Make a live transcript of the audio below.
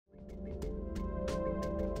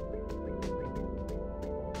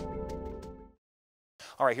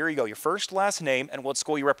All right, here you go. Your first, last name, and what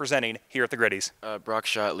school you're representing here at the Griddys. Brock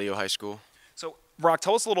Schott, Leo High School. So, Brock,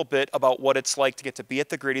 tell us a little bit about what it's like to get to be at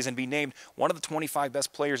the Griddys and be named one of the 25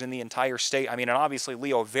 best players in the entire state. I mean, and obviously,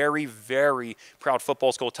 Leo, a very, very proud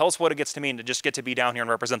football school. Tell us what it gets to mean to just get to be down here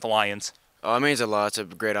and represent the Lions. Oh, it means a lot. It's a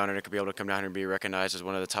great honor to be able to come down here and be recognized as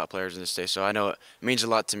one of the top players in the state. So I know it means a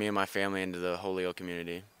lot to me and my family and to the whole Leo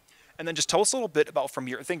community. And then just tell us a little bit about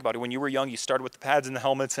think about it, when you were young, you started with the pads and the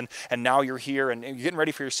helmets, and now you're here and you're getting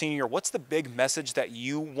ready for your senior year. What's the big message that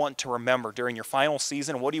you want to remember during your final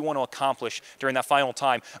season? What do you want to accomplish during that final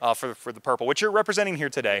time for the Purple, which you're representing here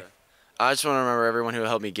today? Yeah. I just want to remember everyone who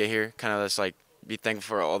helped me get here, kind of just like be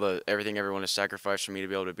thankful for everything everyone has sacrificed for me to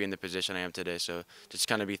be able to be in the position I am today. So just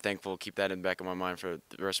kind of be thankful, keep that in the back of my mind for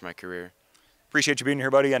the rest of my career. Appreciate you being here,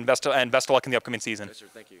 buddy, and best of luck in the upcoming season. Yes, sir.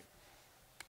 Thank you.